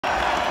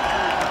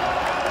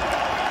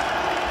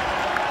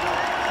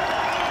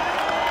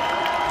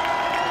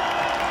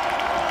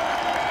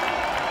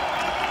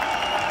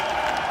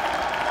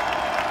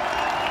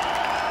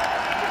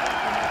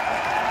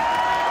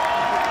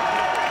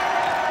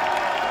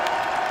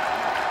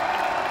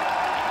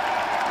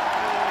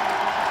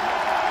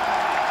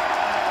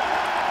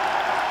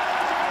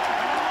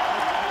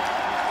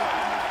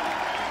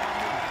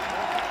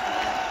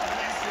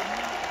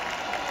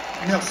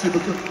Merci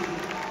beaucoup.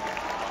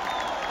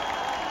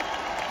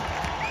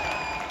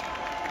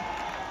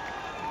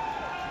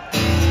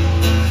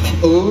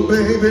 Oh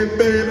baby,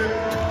 baby.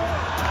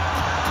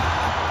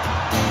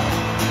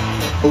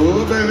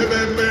 Oh baby,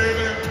 baby.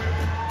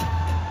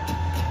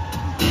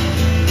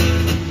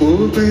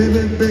 Oh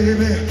baby,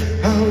 baby,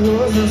 I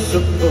wasn't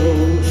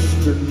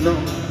supposed to know.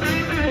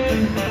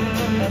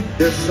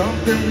 There's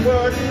something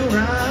working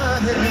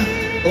right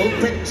here. Oh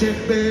pretty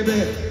baby,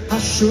 I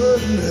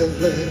shouldn't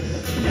have let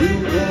you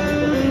go.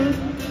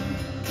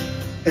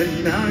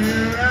 And now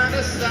you're out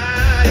of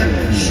sight.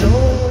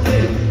 Show me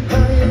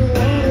how you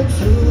want it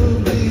to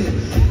be.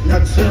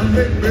 Now tell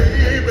me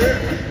baby,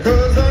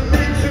 cause I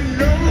need to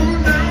know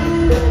now.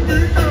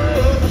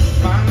 Because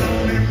my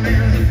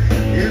loneliness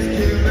is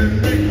killing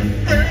me.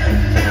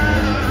 And now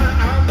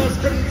I must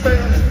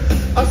confess,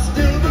 I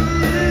still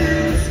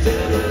believe.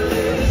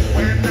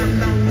 When I'm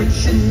not with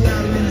you, I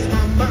lose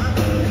my mind.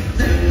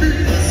 Give me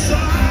a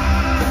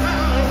sign.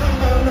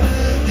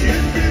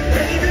 Give me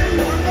baby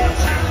one more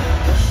time.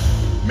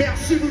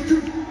 Merci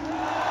beaucoup.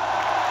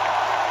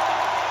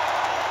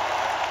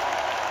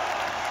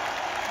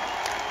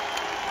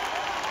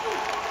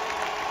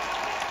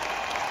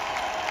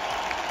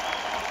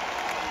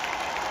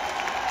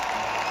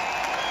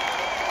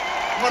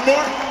 One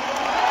more?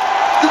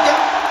 You got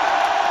it.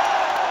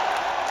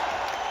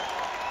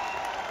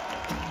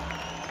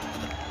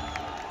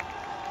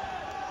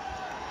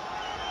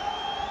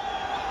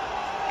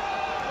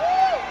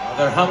 Oh,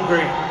 they're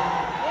hungry.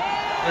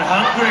 They're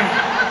hungry.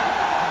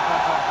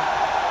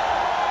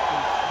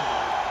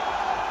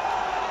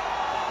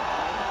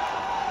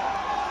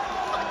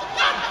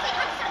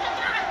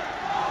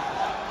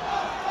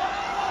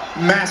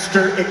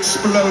 Master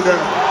Exploder.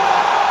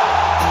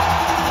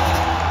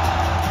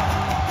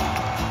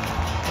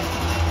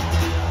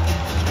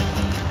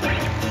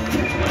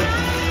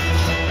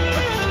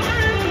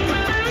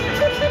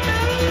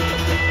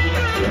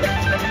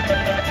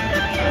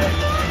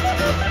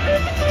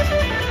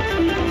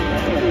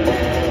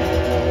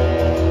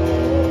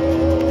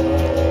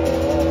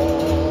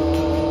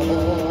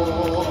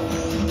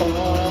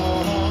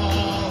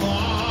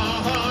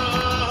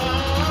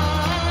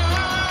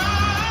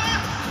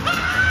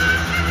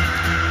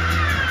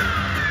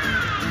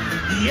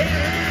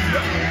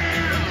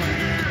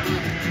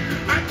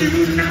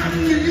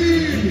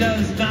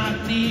 Does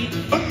not need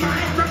a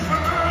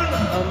microphone.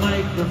 A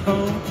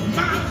microphone.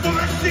 My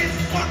voice is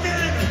fucking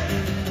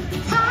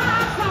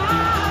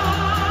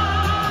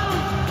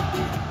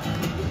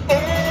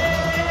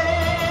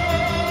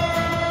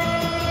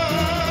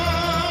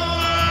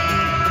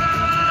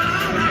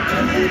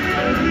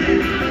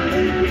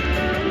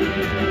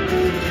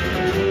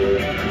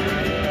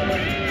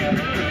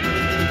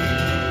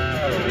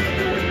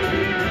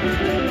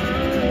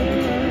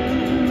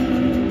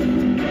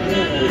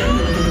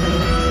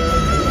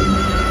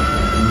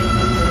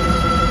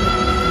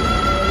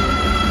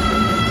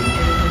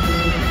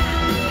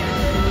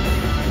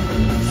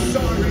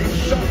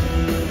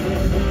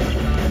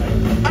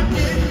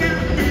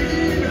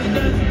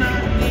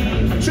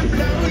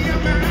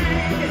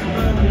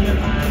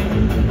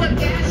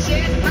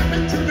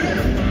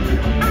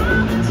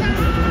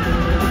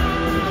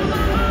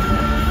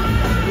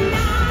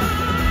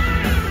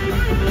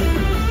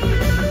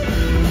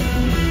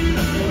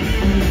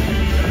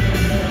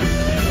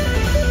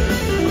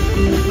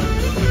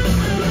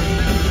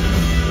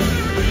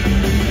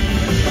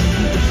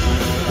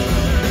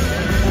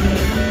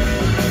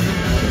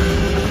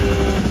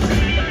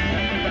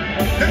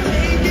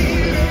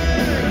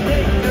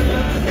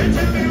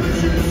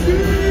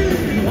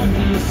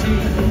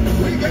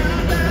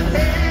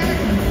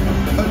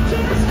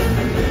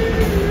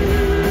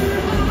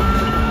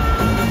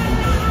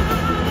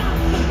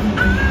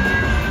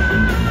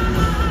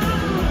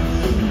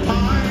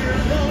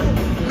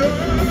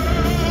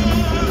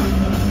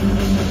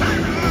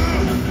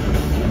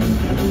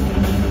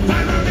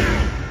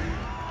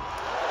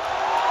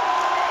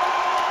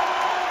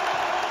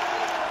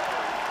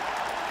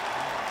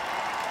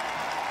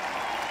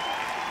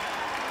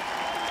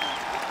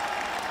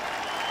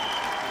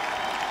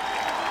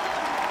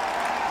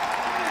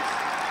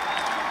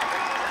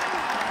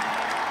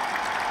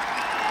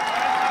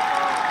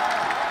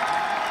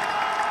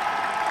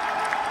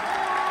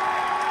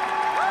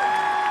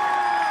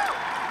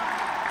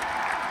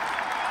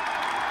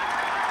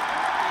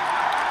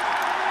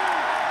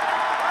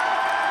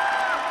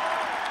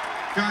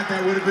God,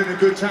 that would have been a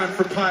good time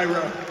for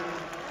Pyro.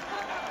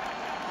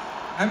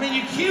 I mean,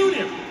 you cued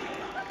him.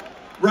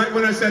 Right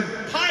when I said,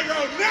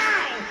 Pyro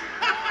now!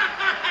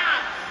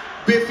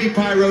 Biffy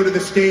Pyro to the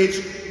stage.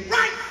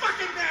 Right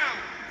fucking now!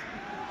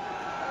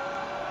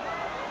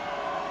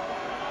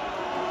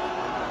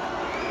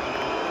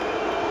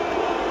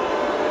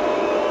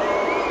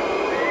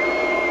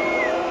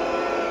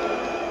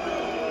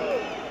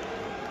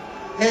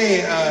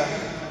 Hey,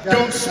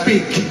 don't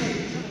speak.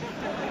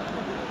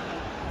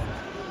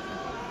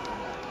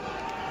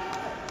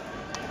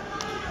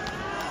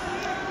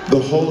 The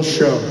whole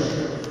show.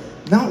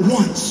 Not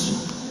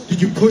once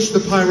did you push the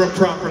pyro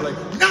properly.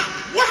 Not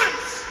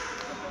once!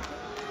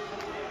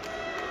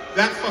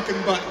 that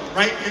fucking button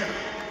right here.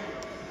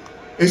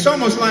 It's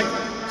almost like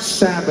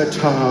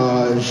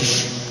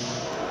sabotage.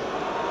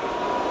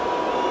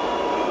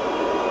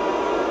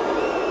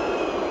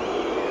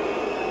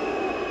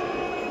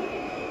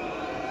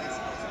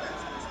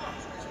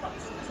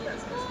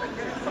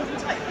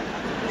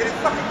 Get it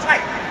fucking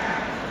tight.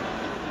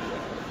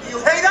 Do you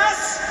hate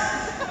us?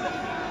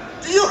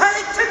 Do you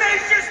hate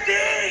Tenacious D?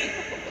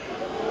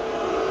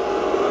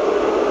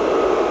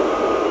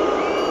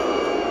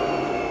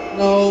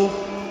 No,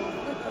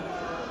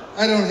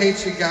 I don't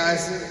hate you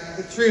guys.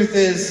 The truth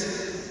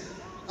is,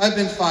 I've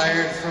been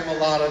fired from a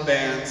lot of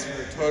bands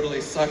for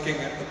totally sucking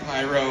at the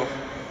pyro.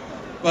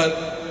 But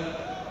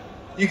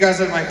you guys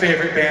are my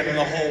favorite band in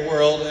the whole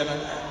world, and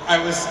I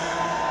was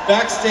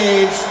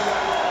backstage.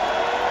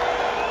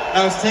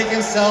 I was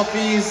taking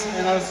selfies,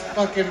 and I was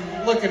fucking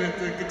looking at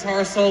the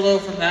guitar solo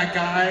from that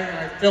guy, and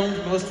I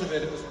filmed most of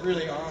it. It was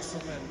really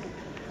awesome, and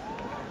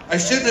I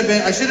should have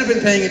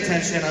been paying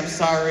attention. I'm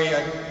sorry,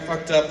 I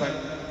fucked up. I'm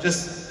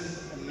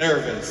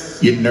nervous.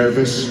 You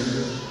nervous?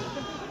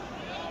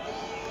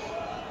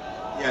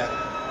 Yeah.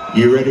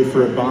 You ready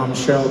for a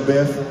bombshell,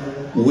 Biff?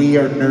 We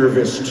are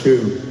nervous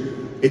too.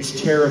 It's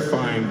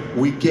terrifying.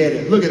 We get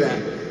it. Look at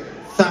that.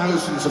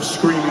 Thousands of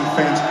screaming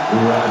fans.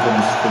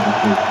 Ravenous for the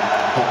good.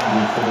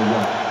 Hungry for the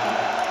rock.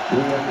 We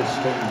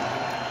understand.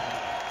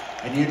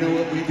 And you know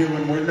what we do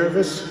when we're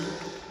nervous?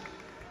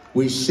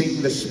 We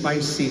sing the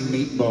Spicy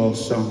Meatball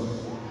song.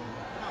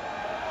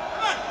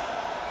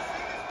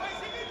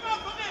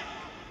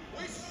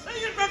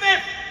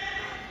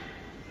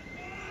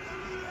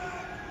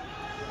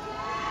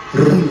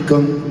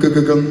 Rum-cum,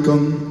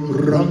 gum-gum-gum,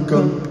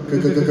 rum-cum,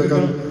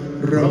 gum-gum-gum,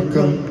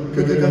 rum-cum,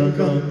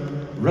 gum-gum-gum,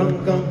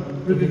 rum-cum,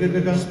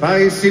 gum-gum-gum.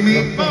 Spicy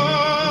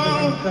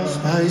meatball,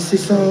 spicy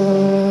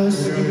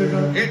sauce.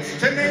 It's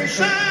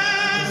tenacious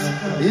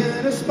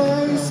in a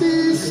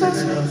spicy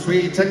sauce.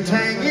 Sweet and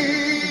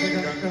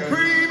tangy,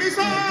 creamy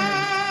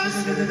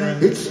sauce.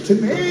 It's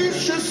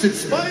tenacious, it's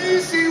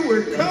spicy.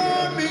 We're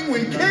coming,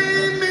 we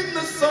came in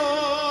the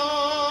sauce.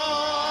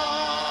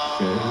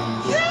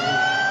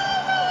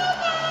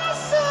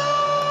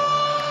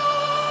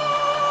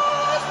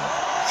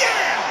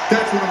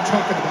 That's what I'm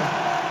talking about.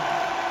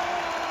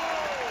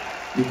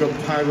 You go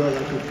pyro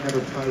like you've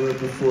never pyro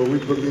before. We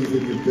believe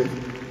in you, Biff.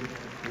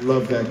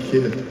 Love that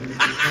kid.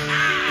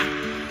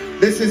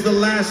 This is the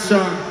last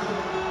song.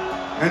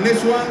 And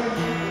this one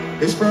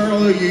is for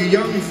all of you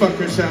young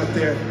fuckers out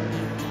there.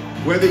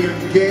 Whether you're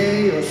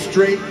gay or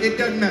straight, it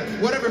doesn't matter.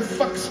 Whatever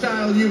fuck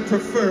style you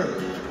prefer.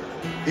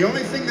 The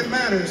only thing that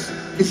matters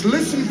is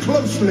listen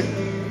closely.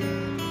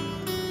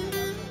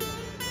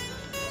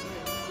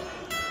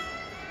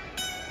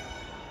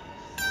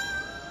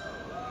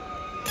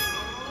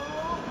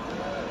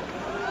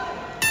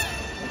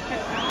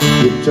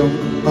 You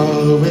don't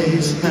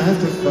always have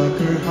to fuck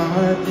her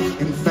hard.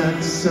 In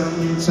fact,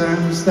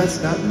 sometimes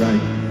that's not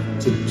right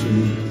to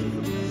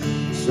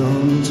do.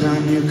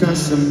 Sometimes you got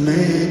to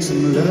make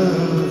some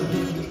love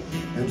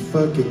and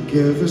fuck it,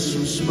 give her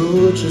some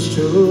smooches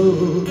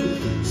too.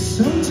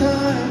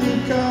 Sometimes you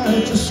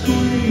got to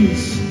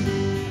squeeze.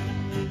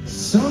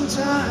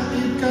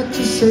 Sometimes you got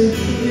to say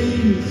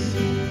please.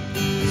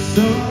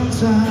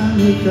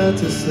 Sometimes you got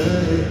to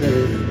say,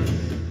 hey,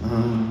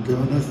 I'm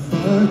gonna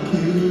fuck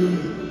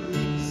you.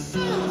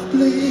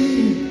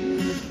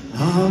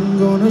 I'm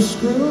gonna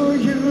screw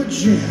you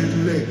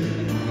gently.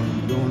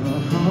 I'm gonna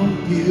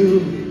hump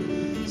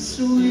you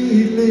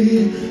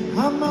sweetly.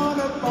 I'm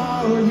gonna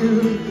borrow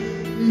you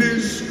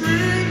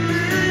discreetly.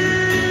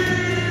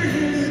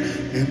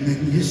 And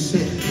then you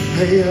say,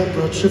 hey, I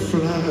brought you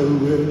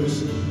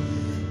flowers.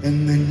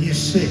 And then you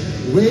say,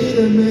 wait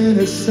a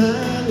minute,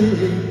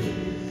 Sally,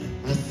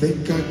 I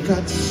think I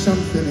got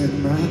something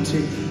in my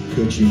tea.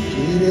 Could you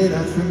get it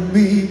out for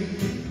me?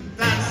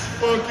 That's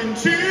fucking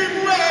teamwork.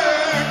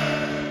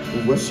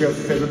 What's your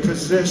favorite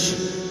position?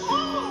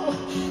 Oh,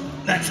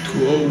 that's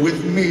cool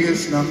with me.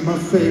 It's not my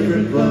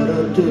favorite, but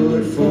I'll do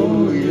it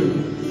for you.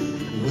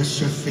 What's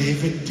your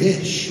favorite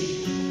dish?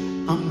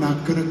 I'm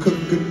not gonna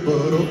cook it,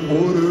 but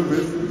I'll order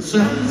it from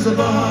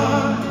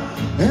Zanzibar.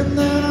 And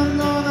then I'm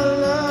gonna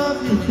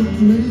love you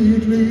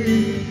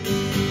completely.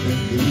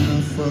 And then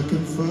I'll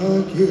fucking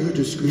fuck you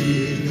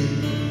discreetly.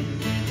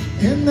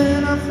 And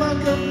then I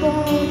fucking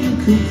bone you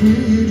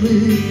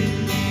completely.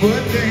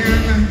 But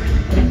then